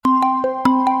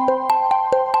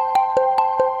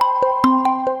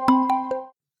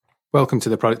Welcome to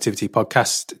the Productivity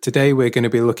Podcast. Today we're going to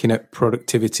be looking at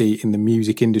productivity in the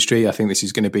music industry. I think this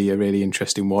is going to be a really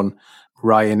interesting one.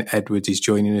 Ryan Edwards is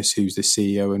joining us, who's the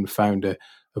CEO and founder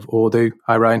of Odoo.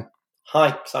 Hi, Ryan.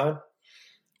 Hi, Simon.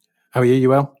 How are you? You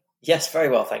well? Yes, very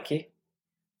well, thank you.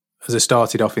 As I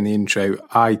started off in the intro,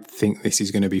 I think this is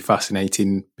going to be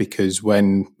fascinating because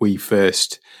when we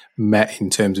first met in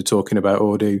terms of talking about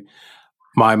Odoo,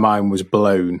 my mind was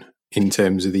blown in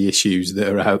terms of the issues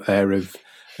that are out there of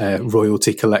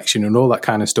royalty collection and all that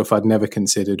kind of stuff I'd never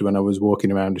considered when I was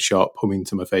walking around a shop humming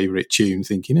to my favourite tune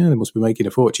thinking, they must be making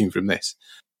a fortune from this.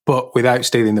 But without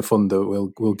stealing the thunder,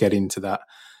 we'll get into that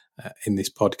in this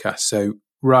podcast. So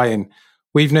Ryan,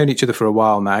 we've known each other for a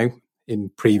while now in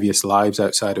previous lives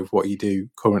outside of what you do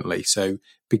currently. So it'd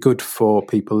be good for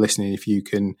people listening if you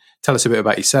can tell us a bit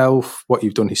about yourself, what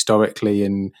you've done historically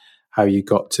and how you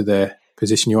got to the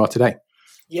position you are today.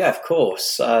 Yeah, of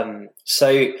course.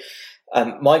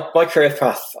 My career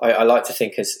path, I like to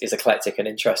think is eclectic and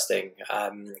interesting.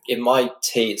 In my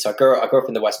teens, I grew up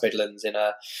in the West Midlands in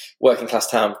a working class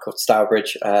town called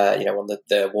Stourbridge, one of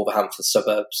the Wolverhampton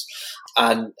suburbs.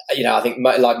 And, I think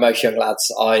like most young lads,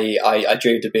 I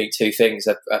dreamed of being two things,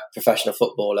 a professional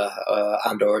footballer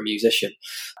and or a musician.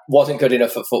 Wasn't good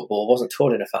enough at football, wasn't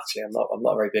tall enough actually. I'm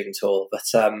not very big and tall, but,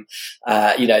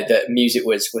 the music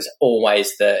was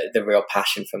always the real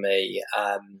passion for me.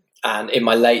 And in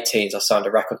my late teens, I signed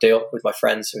a record deal with my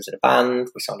friends who was in a band.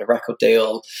 We signed a record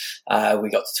deal.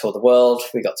 We got to tour the world.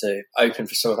 We got to open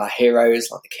for some of our heroes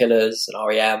like the Killers and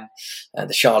R.E.M. and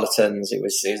the Charlatans. It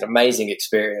was an amazing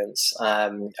experience.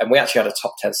 And we actually had a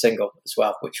top 10 single as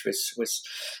well, which was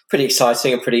pretty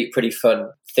exciting and pretty fun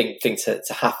thing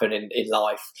to happen in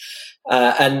life.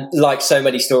 And like so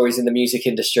many stories in the music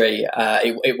industry,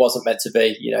 it wasn't meant to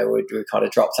be. We kind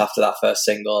of dropped after that first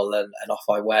single, and off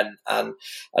I went. And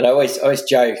I always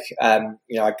joke.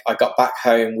 I got back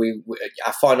home.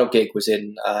 Our final gig was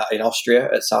in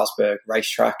Austria at Salzburg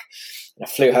racetrack. And I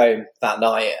flew home that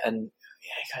night, and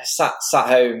kind of sat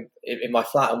home in my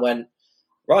flat and went,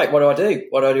 right, what do I do?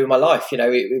 What do I do with my life?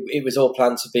 It was all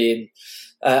planned to be in.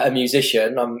 A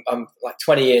musician. I'm like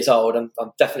 20 years old. I'm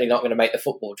definitely not going to make the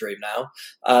football dream now.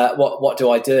 What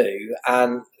do I do?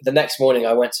 And the next morning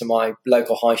I went to my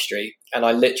local high street and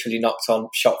I literally knocked on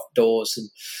shop doors and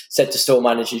said to store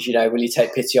managers, will you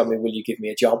take pity on me? Will you give me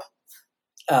a job?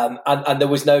 And there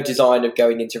was no design of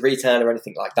going into retail or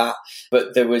anything like that.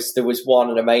 But there was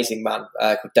an amazing man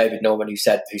called David Norman who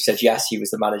said yes. He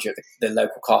was the manager at the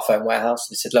local car phone warehouse.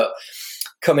 And he said, look,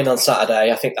 come in on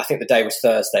Saturday. I think the day was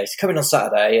Thursday. So come in on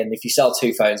Saturday, and if you sell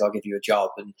 2 phones, I'll give you a job.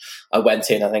 And I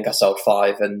went in. I think I sold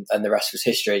 5, and the rest was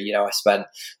history. I spent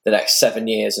the next 7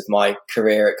 years of my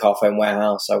career at Carphone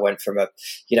Warehouse. I went from a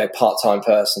part-time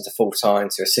person to full-time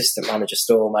to assistant manager,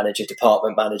 store manager,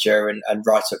 department manager, and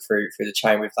right up through the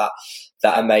chain with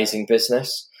that amazing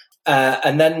business.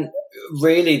 And then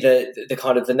really the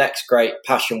kind of the next great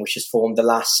passion which has formed the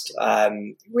last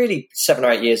really 7 or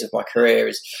 8 years of my career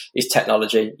is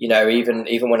technology.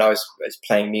 Even when I was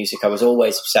playing music, I was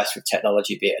always obsessed with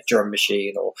technology, be it a drum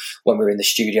machine or when we were in the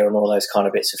studio and all those kind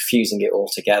of bits of fusing it all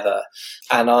together.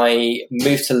 And I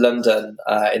moved to London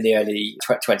in the early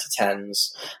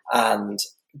 2010s and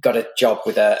got a job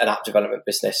with an app development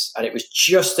business, and it was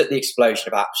just at the explosion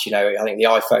of apps. I think the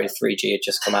iPhone 3G had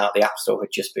just come out, the App Store had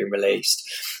just been released,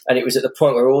 and it was at the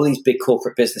point where all these big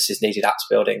corporate businesses needed apps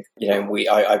building.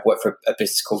 I worked for a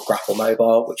business called Grapple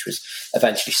Mobile, which was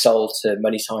eventually sold to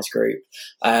Monetize Group,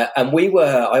 and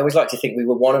I always like to think we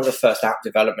were one of the first app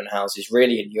development houses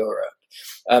really in Europe.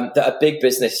 That a big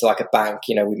business like a bank,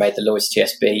 we made the Lloyds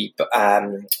TSB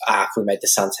app, we made the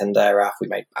Santander app, we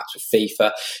made apps for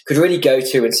FIFA, could really go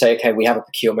to and say, okay, we have a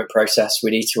procurement process.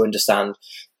 We need to understand,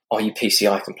 are you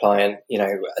PCI compliant?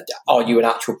 Are you an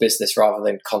actual business rather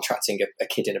than contracting a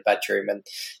kid in a bedroom?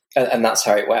 And that's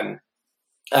how it went.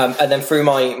 And then through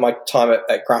my time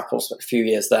at Grapple, spent a few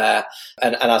years there,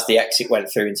 and as the exit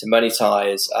went through into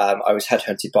Monetize, I was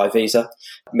headhunted by Visa,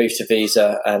 moved to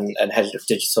Visa and headed up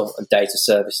digital and data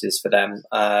services for them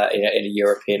in a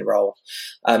European role.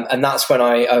 And that's when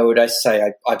I would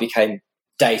say I became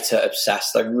data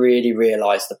obsessed. I really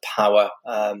realized the power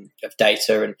of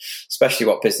data, and especially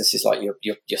what businesses like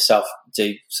yourself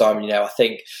do, Simon. I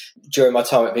think during my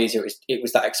time at Visa, it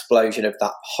was that explosion of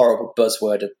that horrible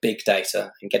buzzword of big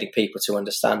data and getting people to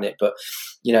understand it. But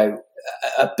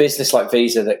a business like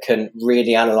Visa that can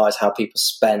really analyze how people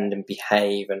spend and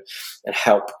behave and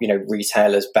help,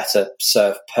 retailers better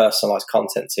serve personalized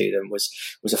content to them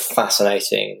was a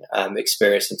fascinating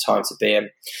experience and time to be in.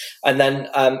 And then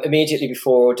immediately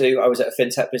before Odoo, I was at a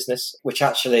fintech business, which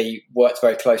actually worked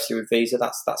very closely with Visa.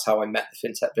 That's how I met the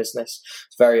fintech business.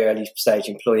 It's a very early stage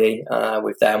employee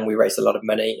with them. We raised a lot of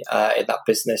money in that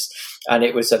business, and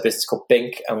it was a business called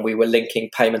Bink, and we were linking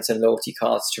payments and loyalty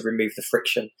cards to remove the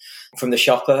friction from the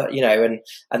shopper,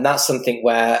 and that's something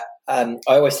where I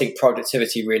always think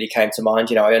productivity really came to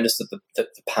mind. I understood the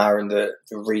power and the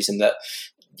reason that,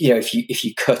 if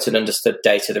you cut and understood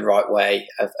data the right way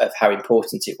of how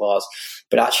important it was.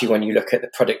 But actually, when you look at the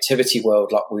productivity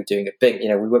world, like we were doing at Bink,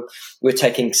 we were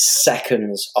taking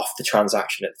seconds off the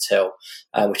transaction at the till,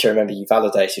 which I remember you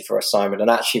validated for us, Simon. And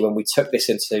actually, when we took this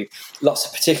into lots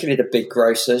of, particularly the big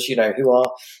grocers, who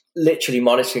are literally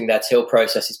monitoring their till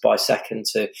processes by second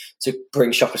to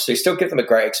bring shoppers through, still give them a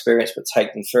great experience, but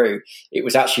take them through, it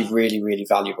was actually really, really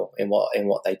valuable in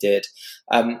what they did.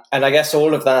 And I guess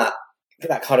all of that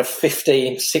kind of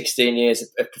 15, 16 years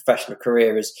of professional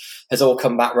career has all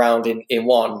come back round in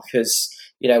one, because,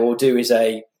 Odoo is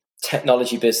a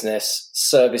technology business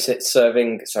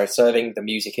serving the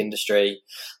music industry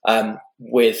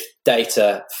with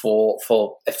data for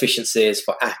efficiencies,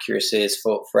 for accuracies,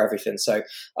 for everything. So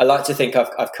I like to think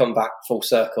I've come back full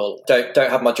circle. Don't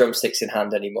have my drumsticks in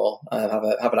hand anymore. Have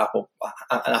an Apple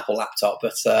laptop,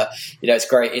 but it's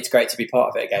great to be part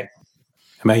of it again.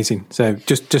 Amazing. So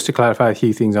just to clarify a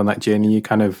few things on that journey, you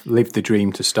kind of lived the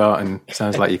dream to start, and it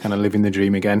sounds like you're kind of living the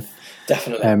dream again.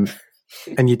 Definitely.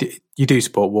 And you do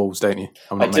support Wolves, don't you?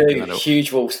 I do.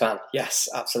 Huge Wolves fan. Yes,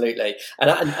 absolutely. And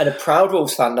a proud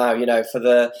Wolves fan now. For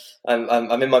the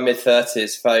I'm in my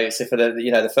mid-30s, so for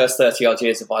the first 30 odd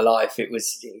years of my life, it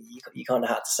was you kind of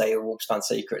had to say a Wolves fan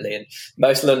secretly, and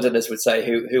most Londoners would say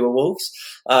who are Wolves.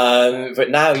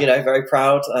 But now, very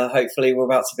proud. Hopefully, we're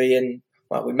about to be in.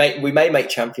 Well, we may make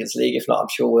Champions League. If not, I'm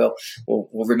sure we'll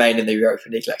remain in the Europa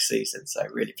League next season. So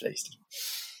really pleased.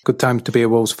 Good time to be a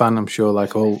Wolves fan. I'm sure,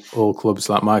 like all clubs,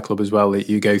 like my club as well, that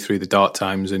you go through the dark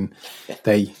times and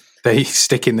they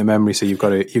stick in the memory. So you've got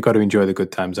to enjoy the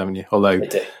good times, haven't you? Although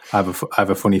I have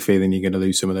a funny feeling you're going to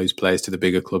lose some of those players to the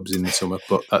bigger clubs in the summer,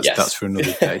 but that's for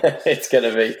another day. It's going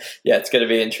to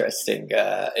be interesting.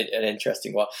 An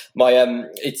interesting one.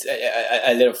 It's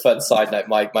a little fun side note.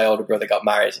 My older brother got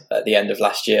married at the end of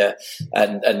last year,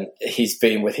 and he's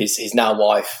been with his now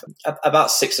wife about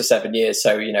 6 or 7 years.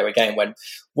 So again, when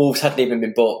Wolves hadn't even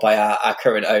been bought by our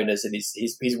current owners, and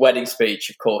his wedding speech,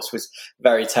 of course, was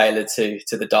very tailored to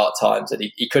the dark times, and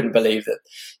he couldn't believe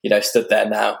that stood there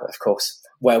now, of course,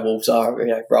 where Wolves are,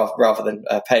 rather than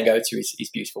paying over to his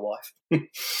beautiful wife.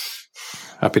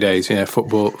 Happy days. Yeah,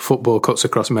 football cuts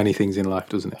across many things in life,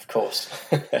 doesn't it? Of course.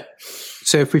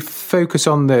 So if we focus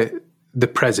on the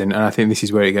present, and I think this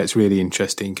is where it gets really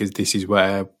interesting, because this is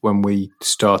where, when we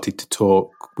started to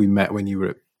talk, we met when you were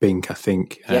at Bink, I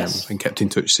think, yes. And kept in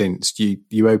touch since.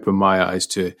 You opened my eyes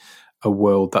to a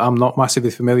world that I'm not massively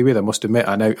familiar with, I must admit.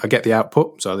 I know I get the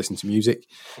output, so I listen to music.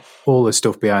 All the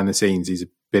stuff behind the scenes is a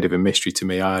bit of a mystery to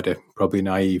me. I had a probably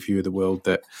naive view of the world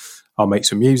that I'll make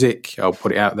some music, I'll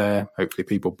put it out there, hopefully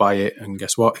people buy it, and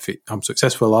guess what? If I'm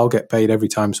successful, I'll get paid every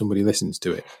time somebody listens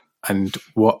to it. And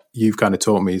what you've kind of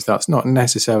taught me is that's not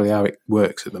necessarily how it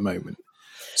works at the moment.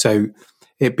 So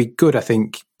it'd be good, I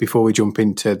think, before we jump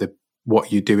into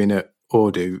what you're doing at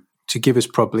Odoo, to give us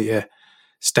probably a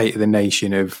state of the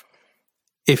nation of,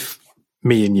 if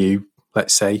me and you,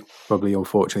 let's say, probably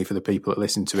unfortunately for the people that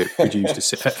listen to it,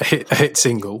 produced a hit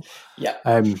single. Yeah.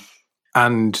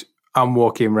 And I'm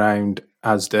walking around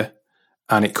Asda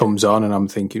and it comes on and I'm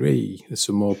thinking, there's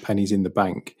some more pennies in the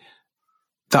bank.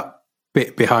 That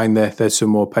bit behind there's some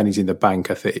more pennies in the bank,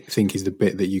 I think is the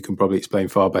bit that you can probably explain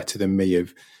far better than me,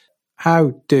 of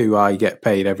how do I get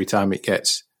paid every time it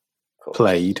gets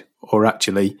played, or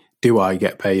actually, do I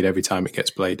get paid every time it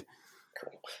gets played?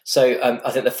 So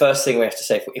I think the first thing we have to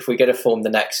say, if we're going to form the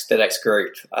next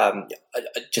group,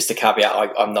 just a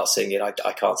caveat: I'm not singing. I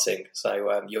can't sing.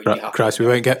 So you have Christ, we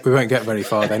won't get very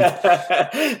far then.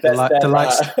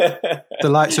 the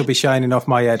lights will be shining off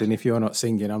my head, and if you're not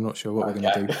singing, I'm not sure what we're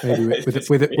going to do. Maybe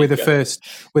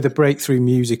with a breakthrough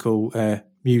musical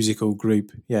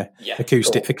group,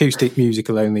 acoustic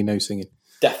musical only, no singing.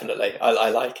 Definitely, I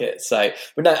like it. So,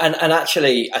 but no, and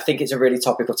actually, I think it's a really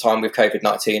topical time with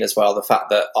COVID-19 as well. The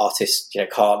fact that artists,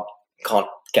 can't can't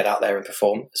get out there and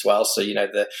perform as well. So,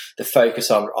 the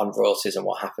focus on royalties and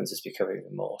what happens is becoming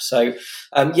even more. So,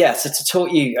 so to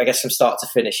talk you, I guess, from start to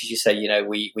finish, as you say,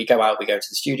 we go out, we go to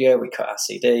the studio, we cut our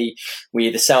CD, we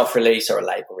either self-release or a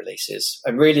label releases.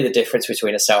 And really the difference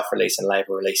between a self-release and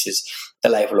label release is the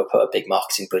label will put a big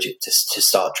marketing budget to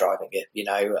start driving it,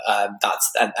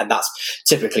 that's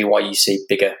typically why you see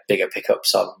bigger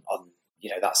pickups on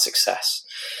that success.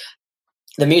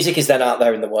 The music is then out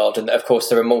there in the world, and of course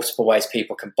there are multiple ways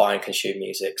people can buy and consume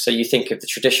music. So you think of the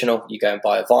traditional, you go and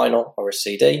buy a vinyl or a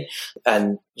CD,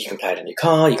 and you can play it in your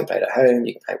car, you can play it at home,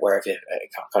 you can play it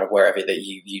wherever that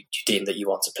you deem that you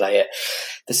want to play it.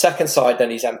 The second side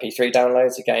then is MP3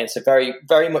 downloads again, so very,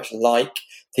 very much like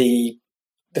the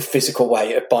physical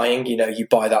way of buying. You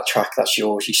buy that track, that's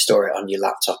yours, you store it on your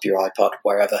laptop, your iPod,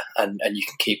 wherever, and you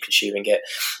can keep consuming it.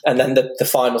 And then the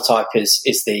final type is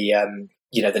the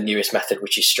the newest method,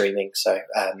 which is streaming. So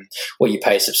where you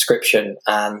pay a subscription,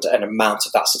 and an amount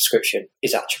of that subscription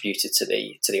is attributed to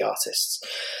the artists.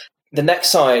 The next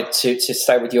side, to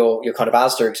stay with your kind of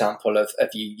Asda example of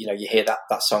you hear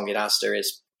that song in Asda,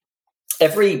 is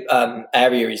every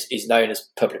area is known as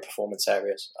public performance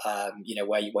areas,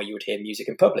 where you would hear music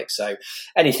in public. So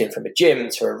anything from a gym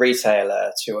to a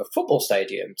retailer to a football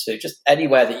stadium to just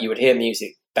anywhere that you would hear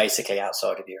music basically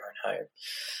outside of your own home.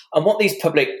 And what these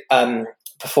public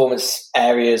performance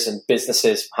areas and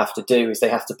businesses have to do is they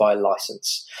have to buy a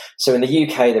license. So in the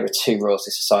UK, there are two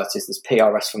royalty societies. There's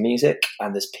PRS for music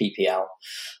and there's PPL.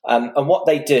 And what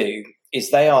they do is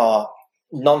they are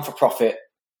non-for-profit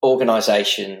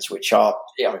organisations which are,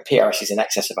 PRS is in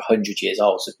excess of 100 years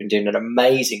old, so it's been doing an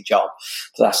amazing job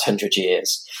for the last 100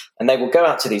 years. And they will go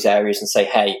out to these areas and say,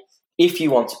 hey, if you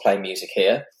want to play music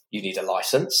here, you need a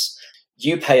licence.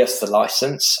 You pay us the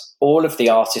license. All of the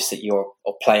artists that you're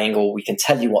playing, or we can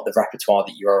tell you what the repertoire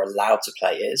that you are allowed to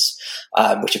play is,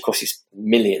 which of course is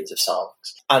millions of songs.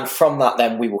 And from that,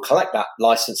 then we will collect that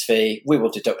license fee. We will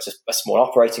deduct a small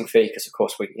operating fee because, of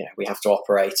course, we have to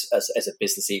operate as a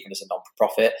business, even as a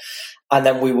non-for-profit. And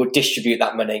then we will distribute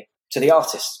that money to the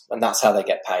artists, and that's how they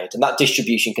get paid. And that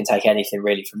distribution can take anything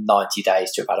really from 90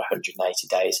 days to about 180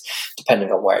 days,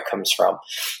 depending on where it comes from.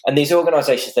 And these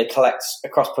organisations, they collect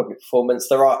across public performance.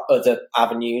 There are other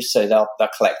avenues, so they'll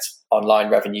collect online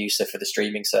revenue, so for the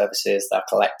streaming services, they'll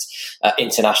collect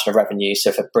international revenue, so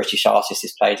if a British artist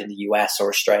is played in the US or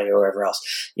Australia or wherever else,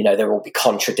 there will be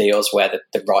contra deals where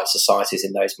the rights societies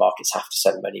in those markets have to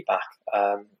send money back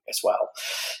as well.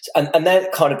 And they're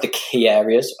kind of the key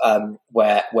areas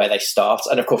where they start.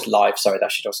 And of course live,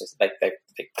 that should also, they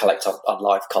collect on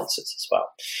live concerts as well.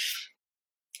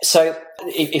 So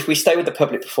if we stay with the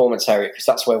public performance area, because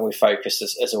that's where we focus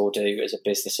as Audu as a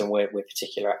business, and we're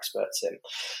particular experts in.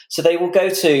 So they will go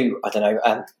to,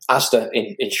 Asda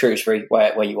in Shrewsbury,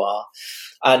 where you are.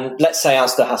 And let's say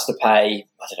Asda has to pay,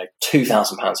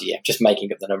 £2,000 a year, just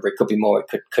making up the number. It could be more,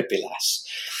 it could be less.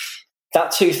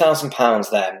 That £2,000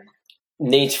 then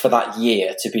needs for that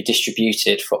year to be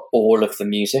distributed for all of the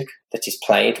music that is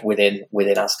played within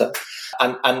Asda.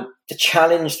 And the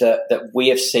challenge that we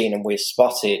have seen and we've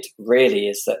spotted really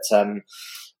is that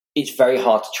it's very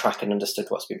hard to track and understand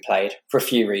what's been played for a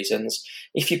few reasons.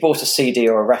 If you bought a CD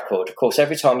or a record, of course,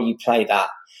 every time you play that,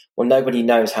 well, nobody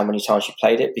knows how many times you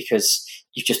played it, because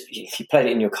if you played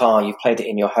it in your car, you've played it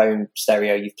in your home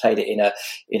stereo, you've played it in a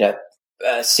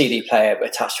CD player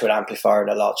attached to an amplifier in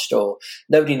a large store.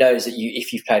 Nobody knows that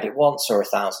if you've played it once or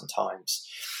 1,000 times.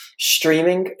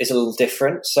 Streaming is a little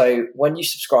different. So when you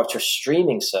subscribe to a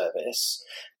streaming service,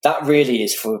 that really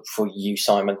is for you,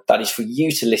 Simon. That is for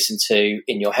you to listen to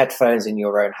in your headphones, in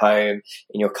your own home,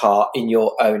 in your car, in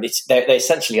your own. They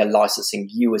essentially are licensing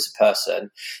you as a person.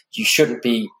 You shouldn't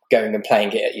be going and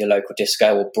playing it at your local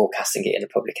disco or broadcasting it in a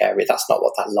public area. That's not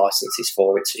what that license is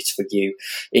for. It's for you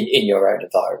in your own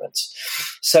environment.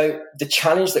 So the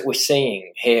challenge that we're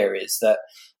seeing here is that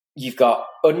you've got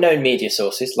unknown media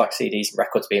sources like CDs and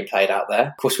records being played out there,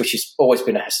 of course, which has always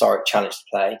been a historic challenge to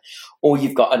play, or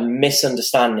you've got a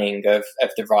misunderstanding of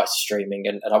the rights to streaming.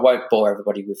 And I won't bore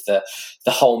everybody with the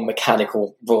whole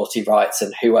mechanical royalty rights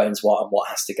and who owns what and what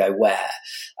has to go where.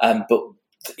 But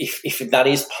if that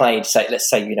is played, let's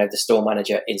say, the store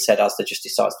manager in said Asda just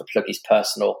decides to plug his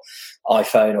personal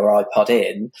iPhone or iPod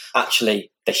in,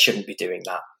 actually, they shouldn't be doing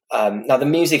that. Now, the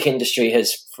music industry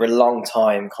has for a long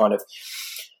time kind of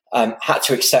had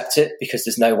to accept it, because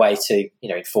there's no way to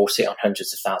enforce it on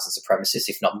hundreds of thousands of premises,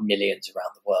 if not millions around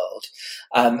the world.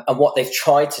 And what they've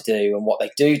tried to do, and what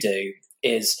they do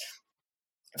is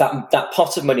that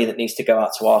pot of money that needs to go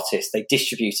out to artists, they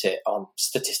distribute it on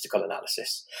statistical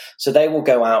analysis. So they will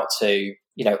go out to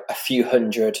a few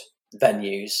hundred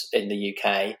venues in the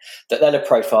UK, that they'll have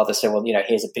profile that say, well,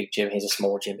 here's a big gym, here's a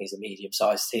small gym, here's a medium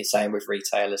sized, same with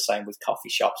retailers, same with coffee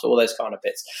shops, all those kind of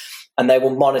bits. And they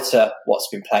will monitor what's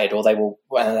been played, or they will,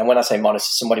 and when I say monitor,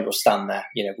 somebody will stand there,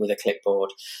 with a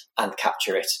clipboard and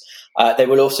capture it. They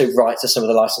will also write to some of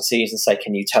the licensees and say,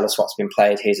 can you tell us what's been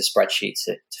played? Here's a spreadsheet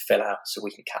to fill out so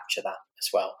we can capture that as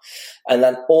well. And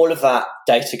then all of that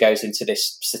data goes into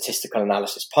this statistical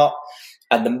analysis pot,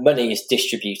 and the money is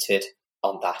distributed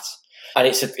on that. And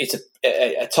it's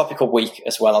a topical week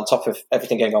as well, on top of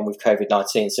everything going on with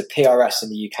COVID-19. So PRS in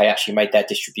the UK actually made their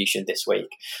distribution this week,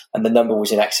 and the number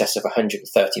was in excess of £130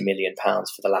 million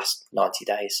for the last 90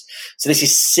 days. So this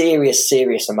is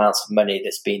serious amounts of money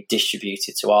that's being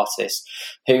distributed to artists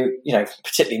who,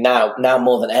 particularly now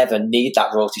more than ever, need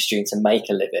that royalty stream to make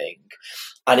a living.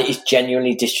 And it is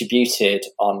genuinely distributed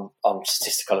on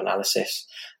statistical analysis.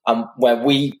 Where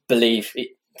we believe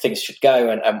things should go,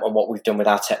 and what we've done with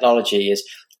our technology is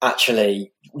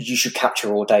actually you should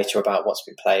capture all data about what's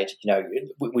been played.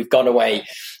 We've gone away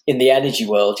in the energy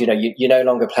world. You're no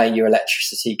longer paying your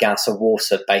electricity, gas, or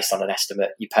water based on an estimate.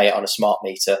 You pay it on a smart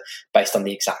meter based on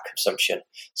the exact consumption.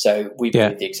 So we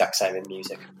do the exact same in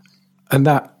music. And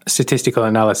that statistical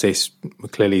analysis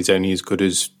clearly is only as good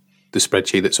as the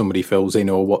spreadsheet that somebody fills in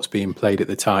or what's being played at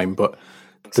the time. But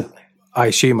I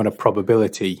assume from a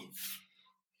probability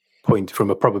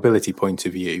point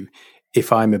of view,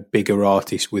 if I'm a bigger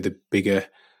artist with a bigger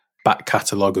back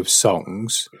catalogue of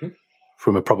songs,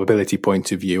 from a probability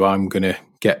point of view, I'm going to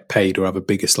get paid or have a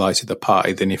bigger slice of the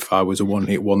pie than if I was a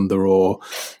one-hit wonder, or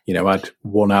had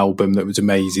one album that was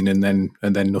amazing and then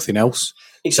nothing else.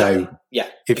 Exactly. So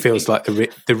it feels like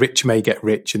the rich may get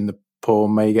rich and the poor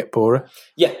may get poorer.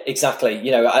 Yeah, exactly.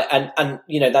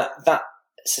 That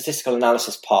statistical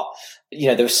analysis pot,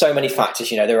 there are so many factors.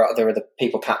 There are the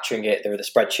people capturing it, there are the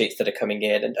spreadsheets that are coming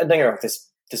in, and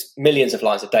there's millions of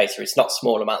lines of data. It's not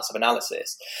small amounts of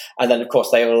analysis. And then, of course,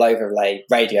 they will overlay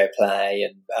radio play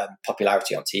and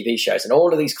popularity on TV shows and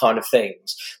all of these kind of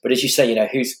things. But as you say,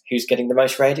 who's getting the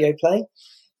most radio play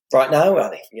right now? I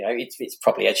think, it's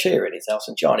probably Ed Sheeran, it's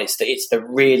Elton John, it's the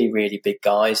really, really big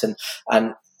guys. And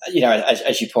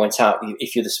as you point out,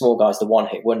 if you're the small guys, the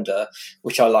one-hit wonder,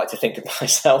 which I like to think of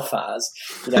myself as,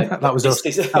 that was us.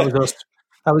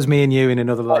 That was me and you in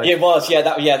another life. It was,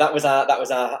 that was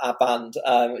our band.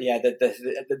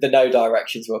 The No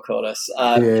Directions, we'll call us.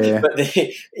 But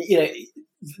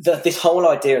this whole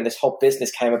idea and this whole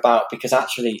business came about because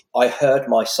actually I heard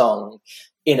my song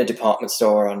in a department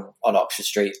store on Oxford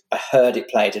Street. I heard it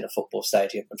played in a football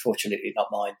stadium, unfortunately not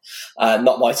mine,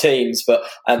 not my team's, but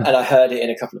and I heard it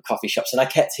in a couple of coffee shops, and I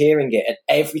kept hearing it, and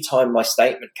every time my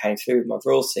statement came through with my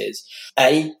royalties,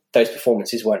 those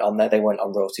performances weren't on there, they weren't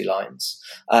on royalty lines,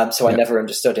 so I never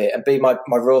understood it, and B, my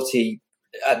royalty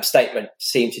statement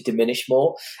seemed to diminish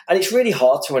more, and it's really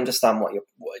hard to understand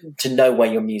to know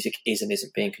where your music is and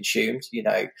isn't being consumed,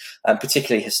 and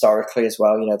particularly historically as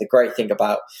well. The great thing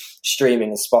about streaming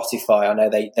and Spotify, I know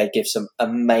they give some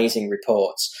amazing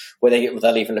reports where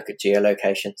they'll even look at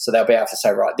geolocation, so they'll be able to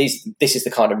say, right, this is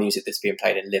the kind of music that's being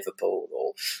played in Liverpool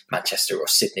or Manchester or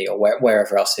Sydney or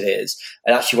wherever else it is.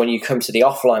 And actually, when you come to the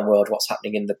offline world, what's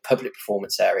happening in the public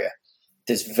performance area,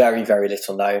 there's very, very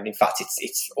little known. In fact,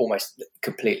 it's almost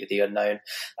completely the unknown.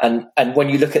 And when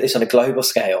you look at this on a global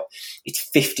scale, it's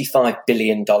 $55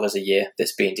 billion a year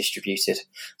that's being distributed.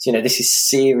 So, this is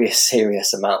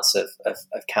serious amounts of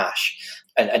cash.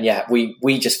 And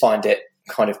we just find it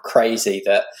kind of crazy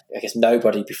that I guess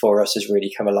nobody before us has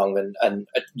really come along and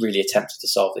really attempted to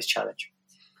solve this challenge.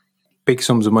 Big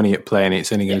sums of money at play, and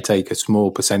it's only going to take a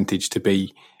small percentage to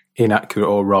be inaccurate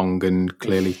or wrong, and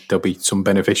clearly there'll be some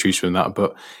beneficiaries from that.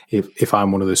 But if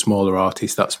I'm one of the smaller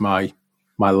artists, that's my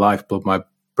lifeblood, my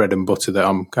bread and butter that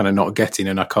I'm kind of not getting,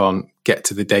 and I can't get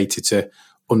to the data to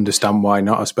understand why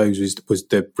not, I suppose was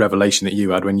the revelation that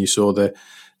you had when you saw the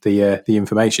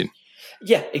information.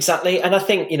 Yeah, exactly. And I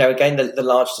think, again, the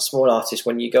large to small artists,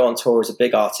 when you go on tour as a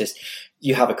big artist,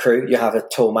 you have a crew, you have a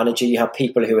tour manager, you have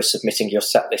people who are submitting your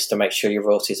set list to make sure your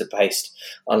royalties are based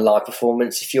on live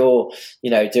performance. If you're,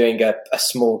 doing a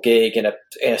small gig in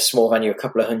a small venue, a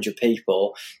couple of hundred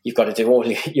people, you've got to do all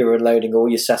your unloading, all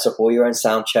your setup, all your own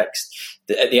sound checks.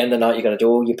 At the end of the night, you've got to do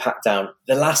all your pack down.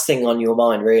 The last thing on your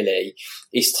mind really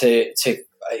is to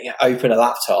open a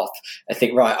laptop and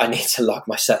think, right, I need to log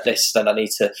my set list, and I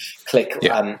need to click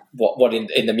what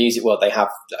in the music world they have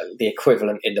the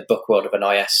equivalent in the book world of an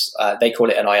IS. They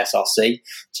call it an ISRC,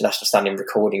 International Standing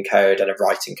Recording Code, and a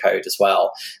writing code as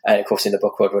well. And of course, in the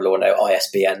book world, we'll all know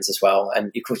ISBNs as well. And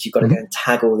of course, you've got to go and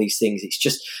tag all these things.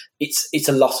 It's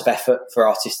a lot of effort for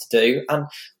artists to do, and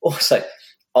also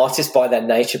artists by their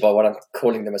nature, by what I'm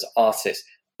calling them as artists,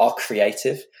 are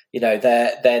creative.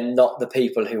 They're not the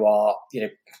people who are,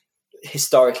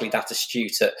 historically that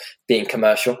astute at being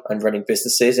commercial and running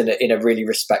businesses in a really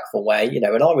respectful way. And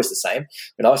I was the same.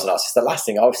 When I was an artist, the last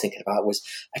thing I was thinking about was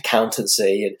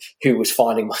accountancy and who was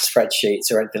finding my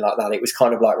spreadsheets or anything like that. It was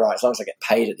kind of like, right, as long as I get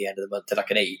paid at the end of the month and I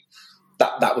can eat,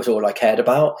 that was all I cared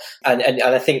about. And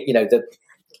I think, the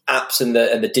apps and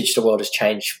the digital world has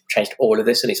changed all of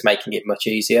this, and it's making it much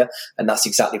easier. And that's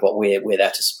exactly what we're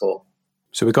there to support.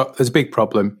 So there's a big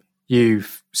problem.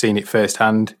 You've seen it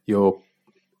firsthand. You're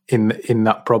in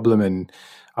that problem and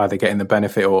either getting the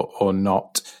benefit or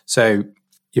not. So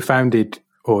you founded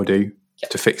Odoo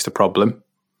to fix the problem.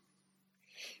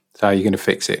 So how are you going to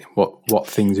fix it? What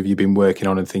things have you been working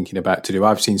on and thinking about to do?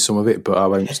 I've seen some of it, but I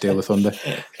won't steal the thunder.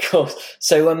 Of course.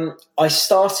 So I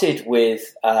started with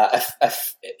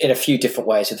in a few different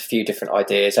ways with a few different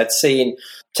ideas. I'd seen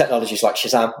technologies like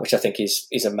Shazam, which I think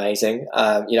is amazing.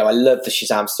 I love the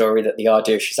Shazam story, that the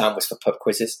idea of Shazam was for pub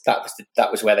quizzes.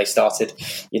 That was where they started.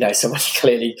 Somebody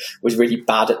clearly was really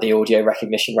bad at the audio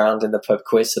recognition round in the pub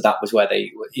quiz, so that was where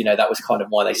they, that was kind of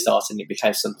why they started, and it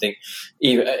became something,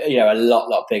 a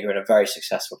lot bigger and a very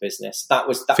successful business. That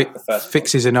was the first.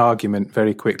 Fixes an argument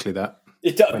very quickly. That.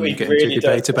 It does, when you get into a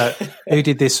debate about who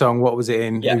did this song, what was it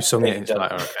in, who sung it, it's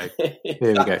like, okay,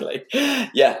 here exactly. we go.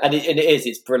 Yeah, and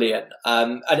it's brilliant.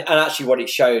 And actually what it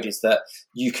showed is that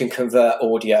you can convert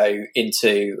audio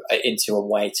into a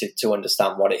way to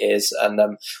understand what it is. And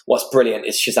what's brilliant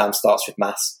is Shazam starts with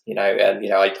maths,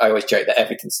 I always joke that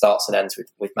everything starts and ends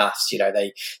with maths.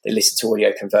 They listen to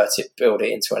audio, convert it, build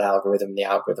it into an algorithm, and the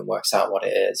algorithm works out what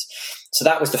it is. So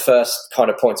that was the first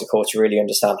kind of point of call to really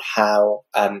understand how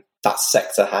that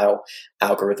sector, how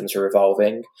algorithms are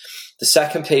evolving. The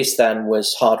second piece then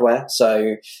was hardware.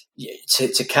 So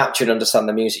to capture and understand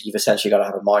the music, you've essentially got to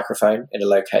have a microphone in a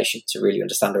location to really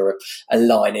understand, or a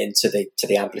line into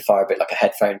the amplifier, a bit like a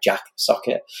headphone jack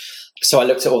socket. So I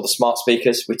looked at all the smart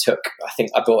speakers.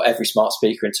 I bought every smart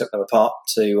speaker and took them apart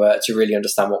to really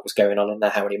understand what was going on in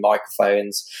there, how many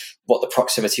microphones, what the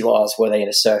proximity was, were they in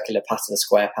a circular pattern, a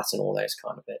square pattern, all those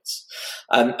kind of bits.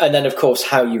 And then, of course,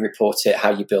 how you report it,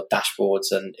 how you build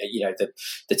dashboards, and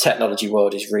the technology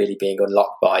world is really being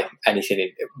unlocked by anything in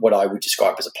what I would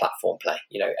describe as a platform play.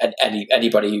 And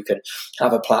anybody who can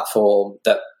have a platform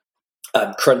that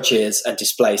crunches and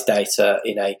displays data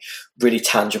in a really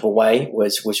tangible way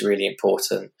was really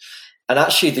important. And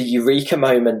actually the eureka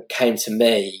moment came to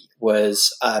me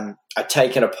was I'd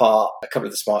taken apart a couple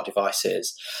of the smart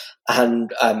devices,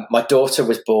 and my daughter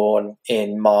was born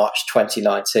in March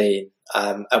 2019,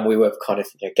 and we were kind of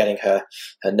getting her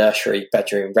nursery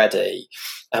bedroom ready,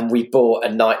 and we bought a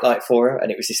nightlight for her,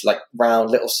 and it was this like round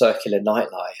little circular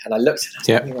nightlight. And I looked at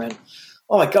it and we went,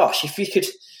 oh my gosh, if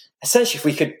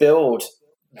we could build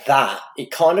that, it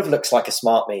kind of looks like a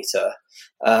smart meter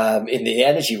in the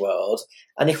energy world.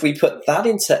 And if we put that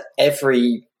into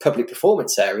every public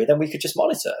performance area, then we could just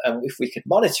monitor. And if we could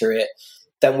monitor it,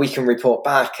 then we can report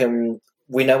back and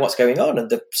we know what's going on, and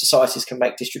the societies can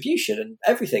make distribution and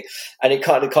everything. And it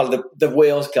kind of the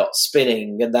wheels got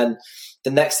spinning. And then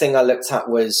the next thing I looked at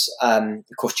was, of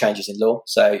course, changes in law.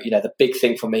 So, the big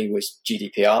thing for me was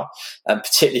GDPR,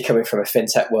 particularly coming from a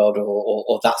fintech world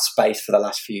or that space for the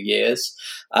last few years.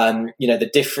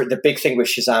 The big thing with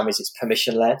Shazam is it's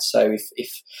permission led. So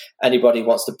if anybody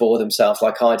wants to bore themselves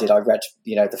like I did, I read,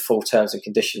 the full terms and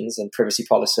conditions and privacy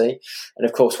policy. And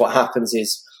of course, what happens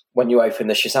is when you open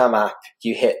the Shazam app,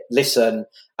 you hit listen,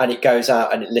 and it goes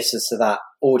out and it listens to that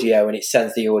audio, and it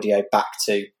sends the audio back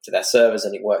to their servers,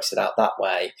 and it works it out that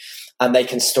way. And they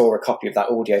can store a copy of that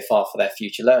audio file for their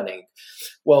future learning.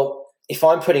 Well, if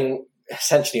I'm putting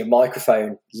essentially a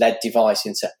microphone-led device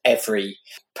into every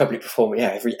public performer,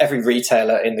 every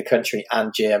retailer in the country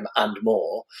and gym and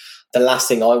more, the last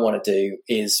thing I want to do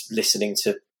is listening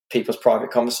to people's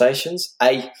private conversations.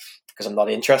 Because I'm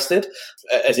not interested,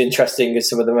 as interesting as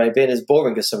some of them may be and as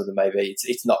boring as some of them may be.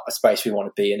 It's not a space we want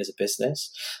to be in as a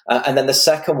business. And then the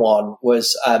second one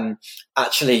was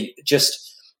actually just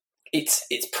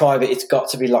it's private. It's got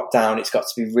to be locked down. It's got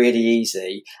to be really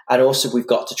easy. And also we've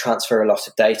got to transfer a lot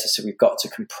of data. So we've got to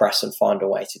compress and find a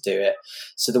way to do it.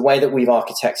 So the way that we've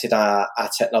architected our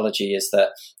technology is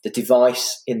that the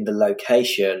device in the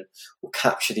location will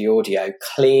capture the audio,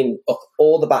 clean up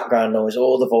all the background noise,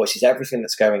 all the voices, everything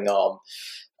that's going on,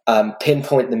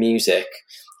 pinpoint the music,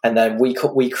 and then we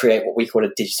create what we call a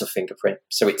digital fingerprint.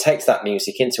 So it takes that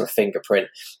music into a fingerprint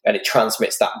and it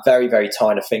transmits that very, very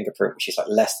tiny fingerprint, which is like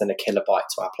less than a kilobyte,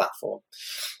 to our platform.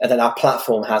 And then our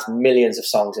platform has millions of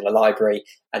songs in a library,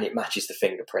 and it matches the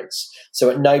fingerprints. So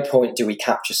at no point do we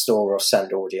capture, store, or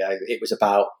send audio. It was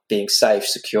about being safe,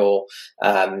 secure,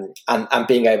 and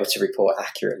being able to report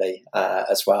accurately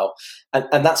as well.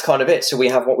 And that's kind of it. So we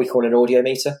have what we call an audio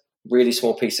meter. Really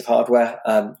small piece of hardware.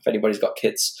 If anybody's got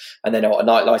kids and they know what a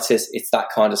nightlight is, it's that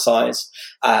kind of size.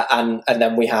 And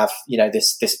then we have,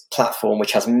 this platform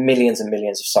which has millions and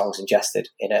millions of songs ingested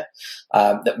in it,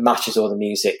 that matches all the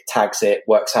music, tags it,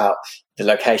 works out the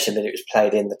location that it was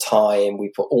played in, the time. We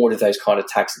put all of those kind of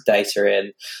tags of data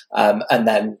in, and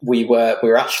then we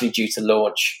were actually due to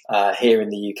launch here in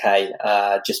the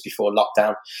UK just before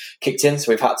lockdown kicked in.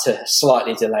 So we've had to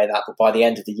slightly delay that, but by the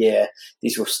end of the year,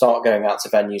 these will start going out to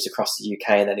venues across the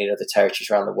UK and then in other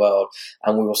territories around the world,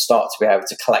 and we will start to be able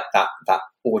to collect that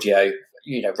audio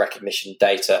recognition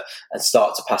data and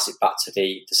start to pass it back to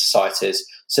the societies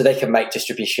so they can make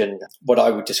distribution what I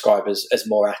would describe as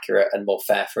more accurate and more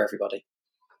fair for everybody.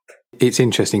 It's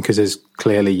interesting because as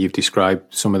clearly you've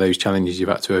described some of those challenges you've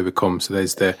had to overcome. So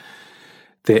there's the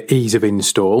ease of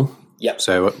install. Yep.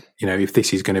 So, if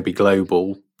this is going to be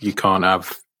global, you can't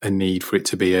have a need for it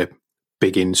to be a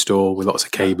big install with lots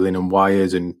of cabling and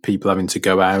wires and people having to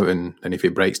go out, and if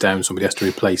it breaks down, somebody has to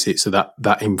replace it. So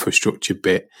that infrastructure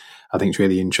bit, I think, is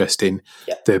really interesting.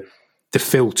 Yep. The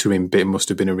filtering bit must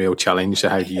have been a real challenge. So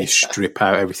how do you strip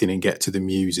out everything and get to the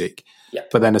music? Yep.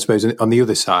 But then I suppose on the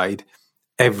other side,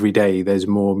 every day there's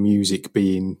more music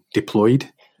being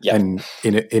deployed. Yep. And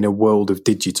in a world of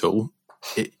digital,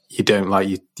 you don't, like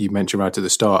you mentioned right at the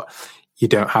start, you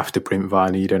don't have to print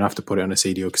vinyl, you don't have to put it on a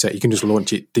CD or cassette, you can just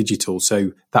launch it digital.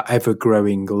 So that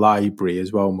ever-growing library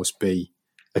as well must be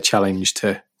a challenge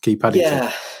to keep adding to.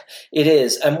 Yeah, it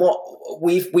is. And what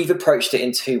we've approached it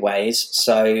in two ways.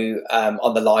 So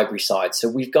on the library side, so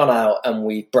we've gone out and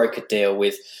we broke a deal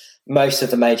with most of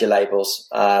the major labels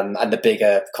and the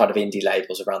bigger kind of indie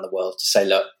labels around the world to say,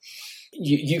 look,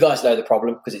 you guys know the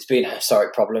problem because it's been a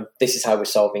historic problem. This is how we're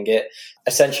solving it.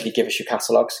 Essentially, give us your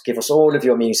catalogues, give us all of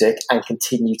your music, and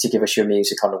continue to give us your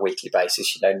music on a weekly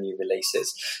basis, new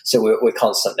releases. So we're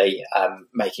constantly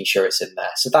making sure it's in there.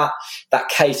 So that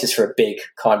caters for a big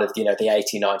kind of, the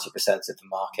 80, 90% of the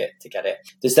market to get it.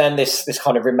 There's then this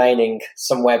kind of remaining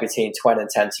somewhere between 20 and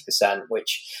 10%,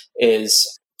 which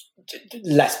is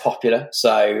less popular.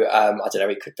 So I don't know,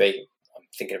 it could be,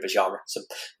 thinking of a genre, some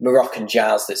Moroccan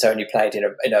jazz that's only played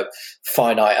in a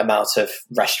finite amount of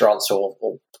restaurants or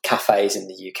cafes in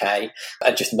the UK,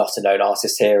 and just not a known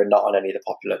artist here and not on any of the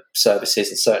popular services,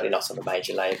 and certainly not on a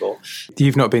major label.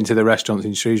 You've not been to the restaurants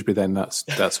in Shrewsbury then?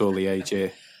 That's all the age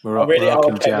here.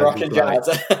 Moroccan jazz.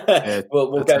 Yeah,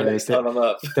 we'll go next time I'm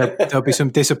up. There'll be some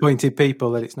disappointed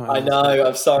people that it's not. I know.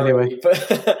 I'm sorry. Anyway.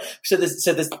 So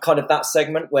there's kind of that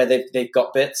segment where they've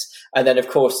got bits, and then of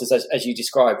course there's, as you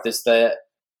described, there's the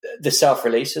self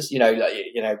releases.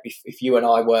 If you and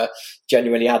I were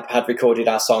genuinely had recorded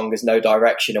our song as No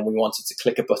Direction and we wanted to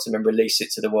click a button and release it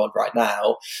to the world right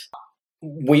now,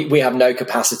 we have no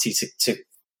capacity to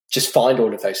just find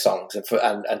all of those songs and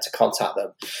to contact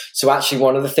them. So actually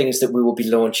one of the things that we will be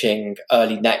launching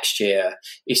early next year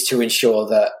is to ensure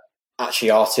that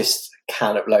actually artists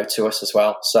can upload to us as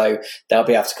well. So they'll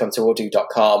be able to come to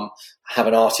Audu.com, have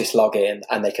an artist log in,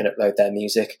 and they can upload their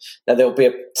music. Now there'll be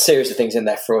a series of things in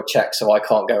there fraud check, so I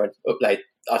can't go and upload,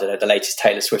 I don't know, the latest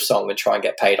Taylor Swift song and try and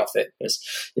get paid off it.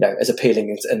 As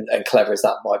appealing and clever as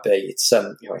that might be, it's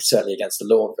it's certainly against the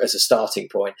law as a starting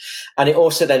point. And it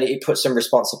also then it puts some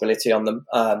responsibility on them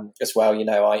as well.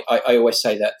 I always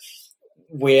say that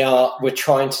we're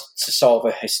trying to solve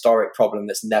a historic problem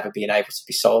that's never been able to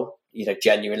be solved,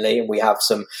 genuinely, and we have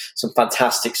some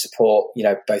fantastic support,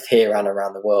 both here and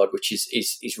around the world, which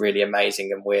is really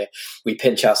amazing, and we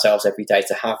pinch ourselves every day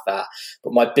to have that.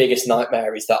 But my biggest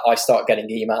nightmare is that I start getting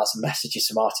emails and messages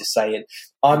from artists saying,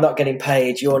 I'm not getting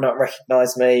paid, you're not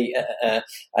recognise me, and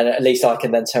at least I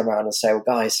can then turn around and say, well,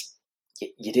 guys,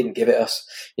 you didn't give it us.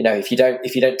 If you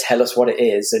don't tell us what it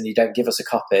is and you don't give us a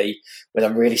copy, well,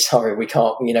 I'm really sorry. We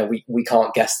can't, we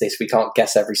can't guess this. We can't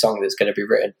guess every song that's going to be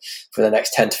written for the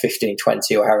next 10 to 15,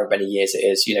 20 or however many years it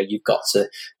is. You've got to,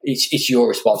 it's your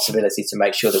responsibility to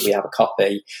make sure that we have a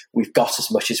copy. We've got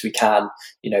as much as we can,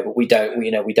 but we don't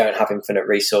have infinite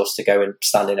resource to go and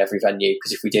stand in every venue,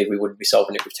 because if we did, we wouldn't be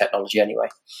solving it with technology anyway.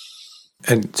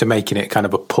 And to making it kind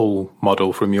of a pull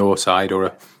model from your side or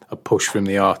a push from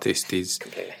the artist is,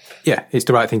 completely. Yeah, it's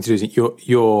the right thing to do. Isn't it?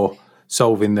 You're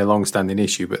solving the long-standing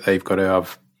issue, but they've got to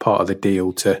have part of the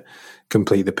deal to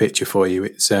complete the picture for you.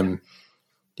 It's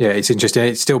Yeah, it's interesting.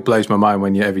 It still blows my mind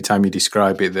when every time you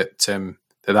describe it that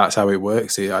that's how it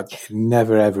works. I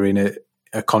never ever in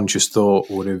a conscious thought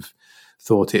would have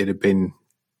thought it had been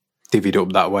divvied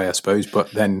up that way, I suppose. But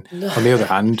then on the other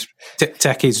hand,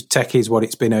 tech is what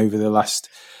it's been over the last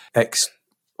X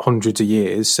hundreds of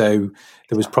years. So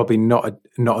there was probably not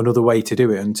another way to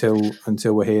do it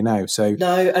until we're here now. So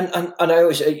no, and I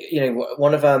always,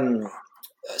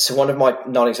 one of my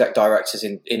non-exec directors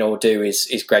in Odoo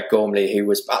is Greg Gormley, who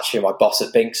was actually my boss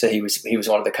at Bink. So he was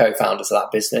one of the co-founders of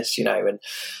that business, and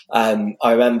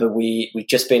I remember we'd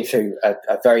just been through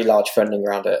a very large funding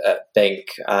round at Bink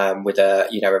with a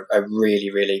really,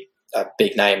 really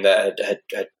big name that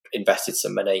had invested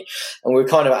some money, and we were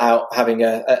kind of out having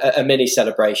a mini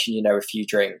celebration, a few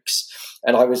drinks,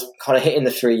 and I was kind of hitting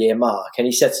the 3-year mark, and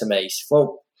he said to me,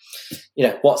 well,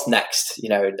 what's next?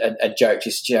 And joked.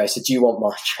 He said, do you want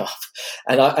my job?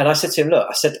 And I said to him, look,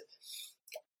 I said,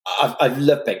 I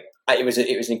love Bink. It was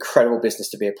an incredible business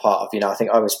to be a part of. I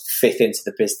think I was 5th into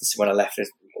the business when I left,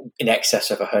 in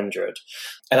excess of 100.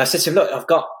 And I said to him, look,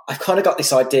 I've kind of got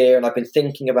this idea, and I've been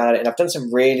thinking about it, and I've done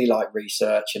some really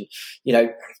research, and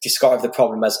described the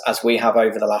problem as we have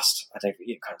over the last, I don't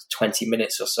know, kind of 20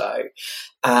 minutes or so,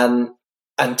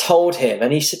 and told him,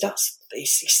 and he said,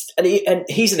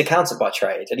 he's an accountant by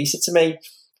trade, and he said to me,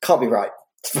 can't be right.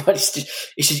 He said,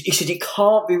 it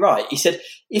can't be right. He said,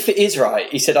 if it is right,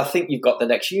 he said, I think you've got the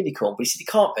next unicorn. But he said, it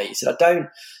can't be. He said, I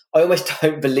almost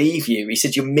don't believe you. He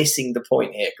said, you're missing the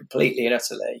point here completely and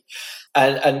utterly.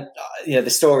 And the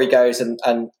story goes,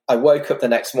 and I woke up the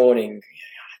next morning,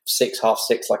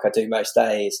 6:30, like I do most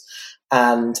days,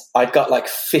 and I got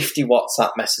 50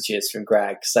 WhatsApp messages from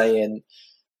Greg saying,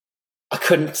 I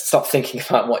couldn't stop thinking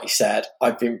about what you said.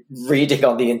 I've been reading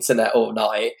on the internet all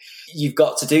night. You've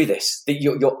got to do this.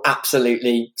 You're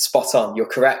absolutely spot on. You're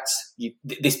correct.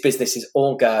 This business is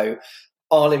all go.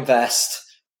 I'll invest.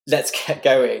 Let's get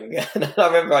going. And I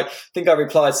remember, I think I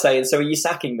replied saying, so are you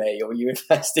sacking me or are you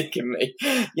investing in me?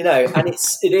 And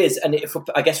it is. And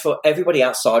I guess for everybody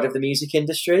outside of the music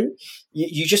industry,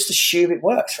 you just assume it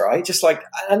works, right? Just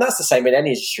and that's the same in any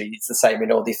industry. It's the same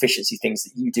in all the efficiency things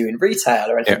that you do in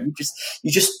retail or anything. Yeah.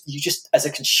 You just, as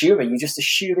a consumer, you just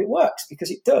assume it works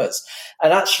because it does.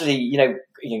 And actually, as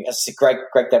I said, Greg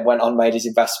then went on, made his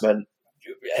investment,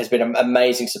 has been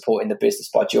amazing support in the business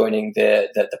by joining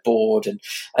the board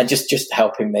and just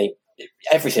helping me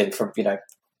everything from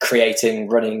creating,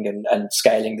 running and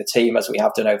scaling the team as we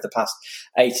have done over the past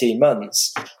 18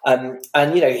 months. And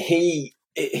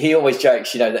he always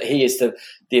jokes, that he is the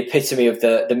epitome of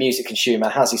the music consumer,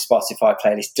 has his Spotify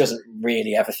playlist, doesn't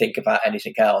really ever think about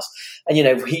anything else. And,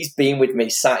 he's been with me,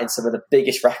 sat in some of the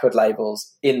biggest record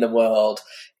labels in the world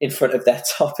in front of their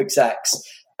top execs.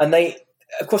 And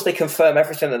of course, they confirm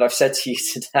everything that I've said to you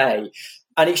today,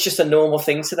 and it's just a normal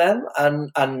thing to them. And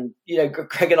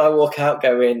Greg and I walk out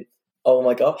going, "Oh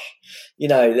my gosh,"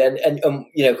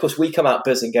 of course, we come out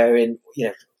buzzing, going,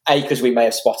 because we may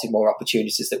have spotted more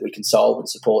opportunities that we can solve and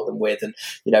support them with, and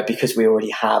because we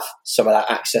already have some of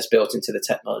that access built into the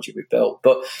technology we've built,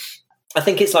 but. I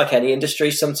think it's like any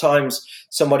industry. Sometimes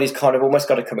somebody's kind of almost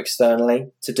got to come externally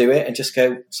to do it and just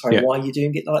go, sorry, Why are you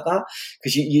doing it like that?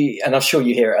 Because and I'm sure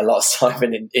you hear it a lot,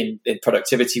 Simon, in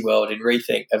productivity world, in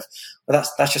Rethink, of, well,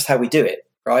 that's just how we do it,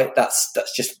 right? That's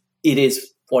just, it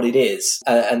is what it is.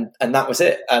 And that was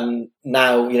it. And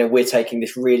now, we're taking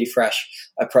this really fresh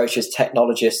approach as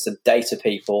technologists and data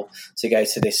people to go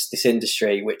to this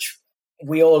industry, which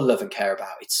we all love and care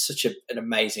about. It's such an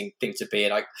amazing thing to be.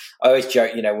 And I always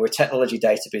joke, we're a technology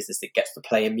data business that gets to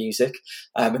play in music,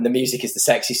 and the music is the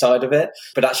sexy side of it.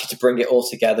 But actually to bring it all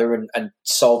together and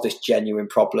solve this genuine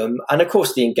problem, and of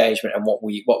course the engagement and what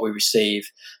we receive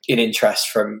in interest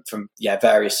from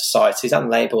various societies and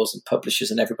labels and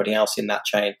publishers and everybody else in that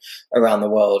chain around the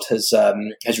world has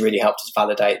really helped us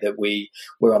validate that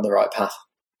we're on the right path.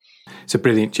 It's a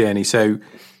brilliant journey. So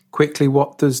quickly,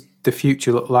 what does the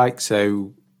future look like?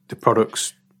 So the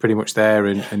product's pretty much there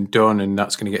and done, and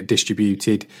that's going to get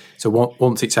distributed. So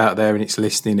once it's out there and it's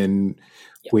listening, and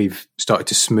we've started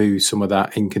to smooth some of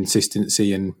that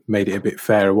inconsistency and made it a bit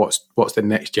fairer, what's the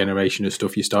next generation of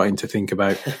stuff you're starting to think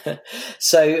about?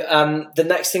 So the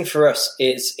next thing for us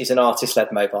is an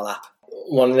artist-led mobile app.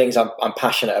 One of the things I'm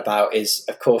passionate about is,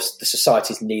 of course, the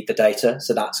societies need the data.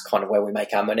 So that's kind of where we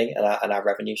make our money and our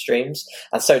revenue streams.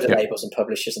 And so do labels and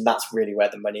publishers. And that's really where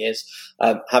the money is.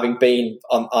 Having been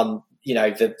on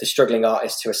the struggling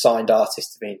artist to a signed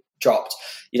artist to being dropped,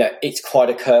 it's quite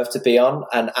a curve to be on,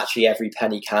 and actually every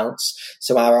penny counts.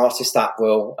 So our artist app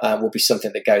will be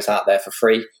something that goes out there for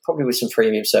free, probably with some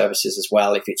premium services as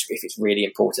well, if it's really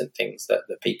important things that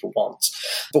people want.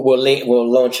 But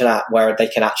we'll launch an app where they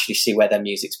can actually see where their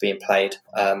music's being played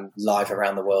live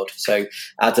around the world. So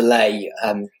our delay,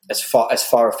 as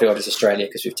far afield as Australia,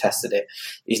 because we've tested it,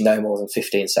 is no more than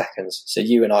 15 seconds. So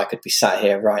you and I could be sat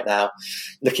here right now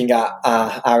looking at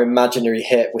our imaginary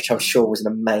hit, which I'm sure was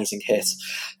an amazing hit.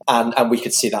 And we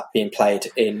could see that being played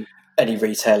in any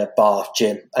retailer, bar,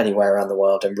 gym, anywhere around the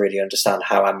world, and really understand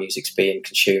how our music's being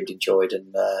consumed, enjoyed,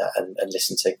 and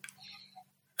listened to.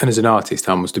 And as an artist,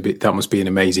 that must be an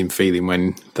amazing feeling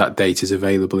when that data is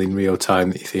available in real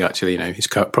time. That you think, actually, it's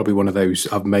probably one of those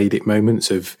I've made it moments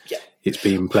of it's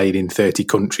being played in 30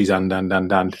 countries and.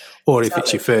 Or if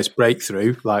it's your first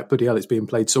breakthrough, like, bloody hell, it's being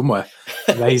played somewhere.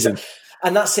 Amazing.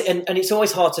 And that's it. And it's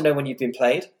always hard to know when you've been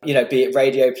played, be it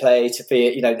radio play, to be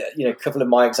it, a couple of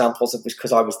my examples of was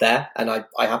because I was there and I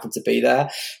happened to be there.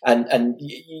 And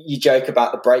you joke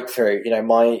about the breakthrough,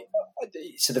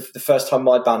 so the first time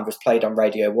my band was played on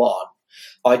Radio 1,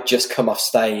 I'd just come off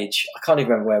stage. I can't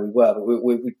even remember where we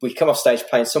were, but we'd come off stage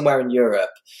playing somewhere in Europe.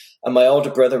 And my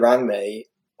older brother rang me,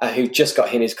 who just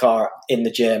got in his car in the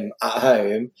gym at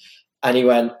home. And he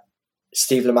went,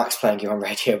 Steve Lamac's playing you on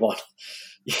Radio 1.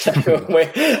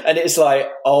 And it's like,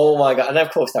 oh my God. And of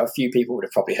course, now a few people would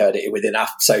have probably heard it within our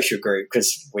social group,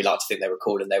 because we like to think they were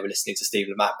cool and they were listening to Steve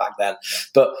Lamac back then.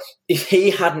 But if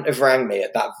he hadn't have rang me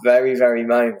at that very, very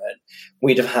moment,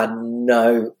 we'd have had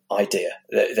no idea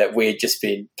that we had just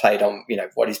been played on,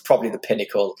 what is probably the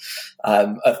pinnacle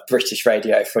of British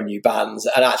radio for new bands,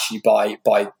 and actually by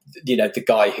the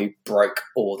guy who broke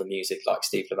all the music, like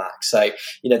Steve Lamacq. So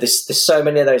there's so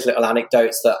many of those little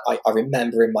anecdotes that I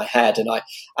remember in my head, and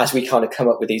as we kind of come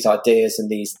up with these ideas and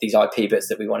these IP bits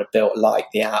that we want to build, like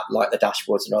the app, like the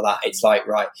dashboards and all that, it's like,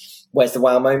 right, where's the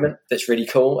wow moment that's really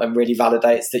cool and really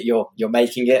validates that you're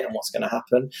making it and what's going to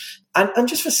happen. And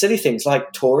just for silly things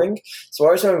like touring. So I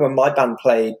always remember when my band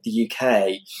played the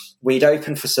UK, we'd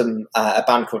opened for a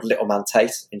band called Little Man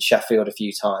Tate in Sheffield a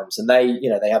few times, and they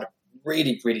had a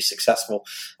really, really successful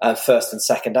first and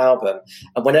second album.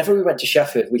 And whenever we went to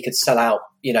Sheffield, we could sell out,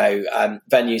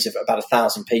 venues of about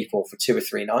 1,000 people for 2 or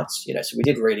 3 nights, so we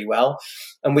did really well.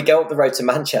 And we go up the road to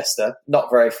Manchester, not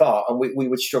very far, and we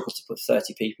would struggle to put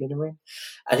 30 people in a room.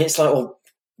 And it's like, well,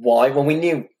 why? Well, we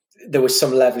knew there was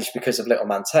some leverage because of Little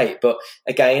Man Tate, but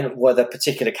again, were there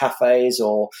particular cafes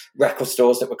or record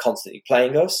stores that were constantly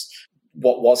playing us?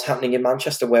 What was happening in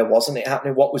Manchester? Where wasn't it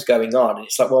happening? What was going on? And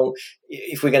it's like, well,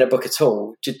 if we're going to book a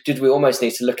tour, did we almost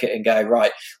need to look at it and go,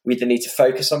 right, we either need to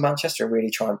focus on Manchester and really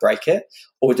try and break it,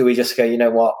 or do we just go, you know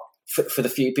what, for the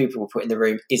few people we put in the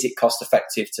room, is it cost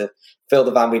effective to fill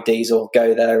the van with diesel,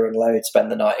 go there and load, spend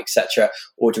the night, etc.,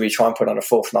 or do we try and put on a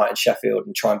 4th night in Sheffield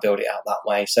and try and build it out that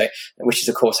way? So, which is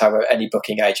of course how any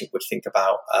booking agent would think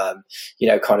about,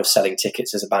 kind of selling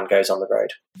tickets as a band goes on the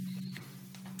road.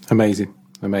 Amazing.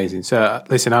 So,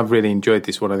 listen, I've really enjoyed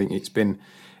this one. I think it's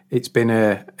been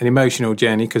an emotional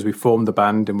journey, because we formed the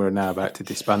band and we're now about to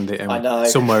disband it. And I know.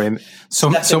 Somewhere in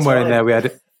there, we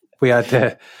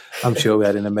had. I'm sure we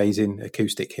had an amazing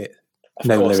acoustic hit.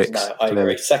 No lyrics. No, I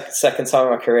agree. Second time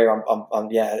in my career,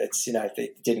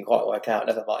 it didn't quite work out.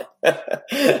 Never mind.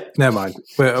 Never mind.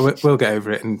 We'll get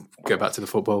over it and go back to the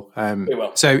football. We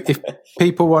will. So if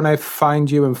people want to find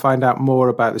you and find out more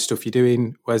about the stuff you're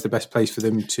doing, where's the best place for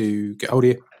them to get hold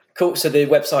of you? Cool. So the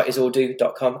website is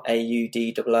audo.com,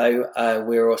 AUDOO.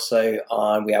 We're also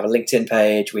we have a LinkedIn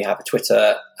page. We have a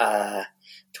Twitter,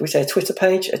 do we say a Twitter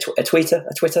page? A Twitter,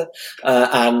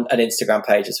 and an Instagram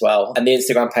page as well. And the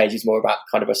Instagram page is more about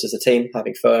kind of us as a team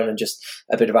having fun and just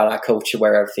a bit about our culture,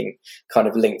 where everything kind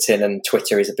of LinkedIn and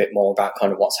Twitter is a bit more about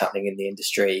kind of what's happening in the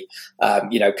industry.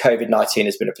 COVID-19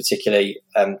 has been a particularly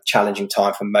challenging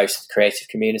time for most of the creative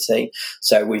community.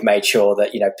 So we've made sure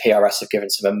that, PRS have given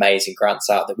some amazing grants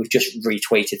out that we've just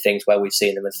retweeted things where we've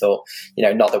seen them and thought,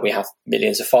 not that we have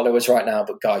millions of followers right now,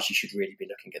 but guys, you should really be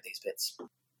looking at these bits.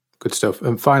 Good stuff.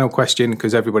 And final question,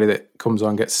 because everybody that comes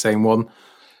on gets the same one.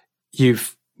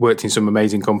 You've worked in some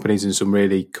amazing companies and some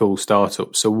really cool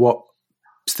startups. So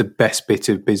what's the best bit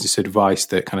of business advice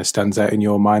that kind of stands out in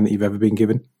your mind that you've ever been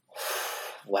given?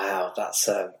 Wow, that's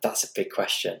a big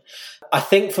question. I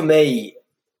think for me,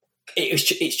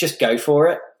 it's just go for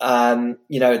it.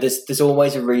 There's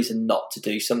always a reason not to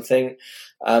do something.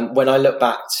 When I look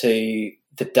back to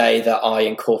the day that I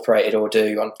incorporated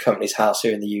Audo on Companies House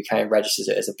here in the UK and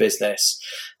registered it as a business,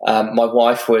 my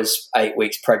wife was 8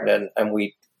 weeks pregnant, and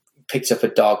we picked up a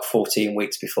dog 14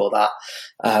 weeks before that.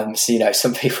 So,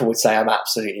 some people would say I'm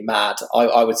absolutely mad.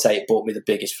 I would say it brought me the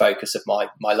biggest focus of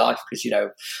my life, because,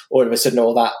 all of a sudden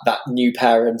all that new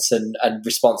parents and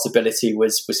responsibility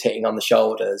was hitting on the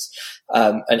shoulders.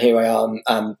 And here I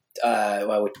am,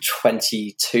 we're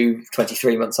 22,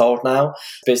 23 months old now.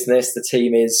 Business, the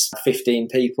team is 15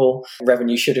 people.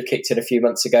 Revenue should have kicked in a few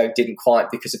months ago, didn't quite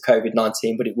because of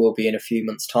COVID-19, but it will be in a few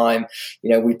months' time.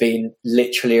 We've been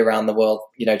literally around the world,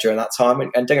 during that time.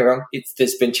 And don't get me wrong,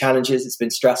 there's been challenges, it's been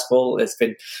stressful, there's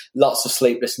been lots of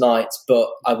sleepless nights, but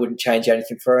I wouldn't change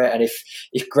anything for it. And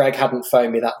if Greg hadn't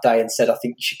phoned me that day and said, I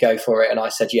think you should go for it, and I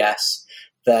said yes,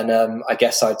 then I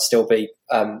guess I'd still be,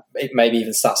 maybe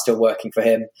even still working for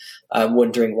him,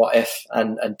 wondering what if,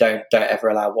 and don't ever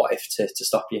allow what if to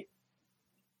stop you.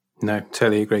 No,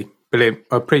 totally agree. Brilliant.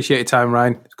 I appreciate your time,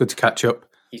 Ryan. It's good to catch up.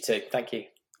 You too. Thank you.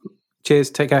 Cheers.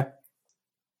 Take care.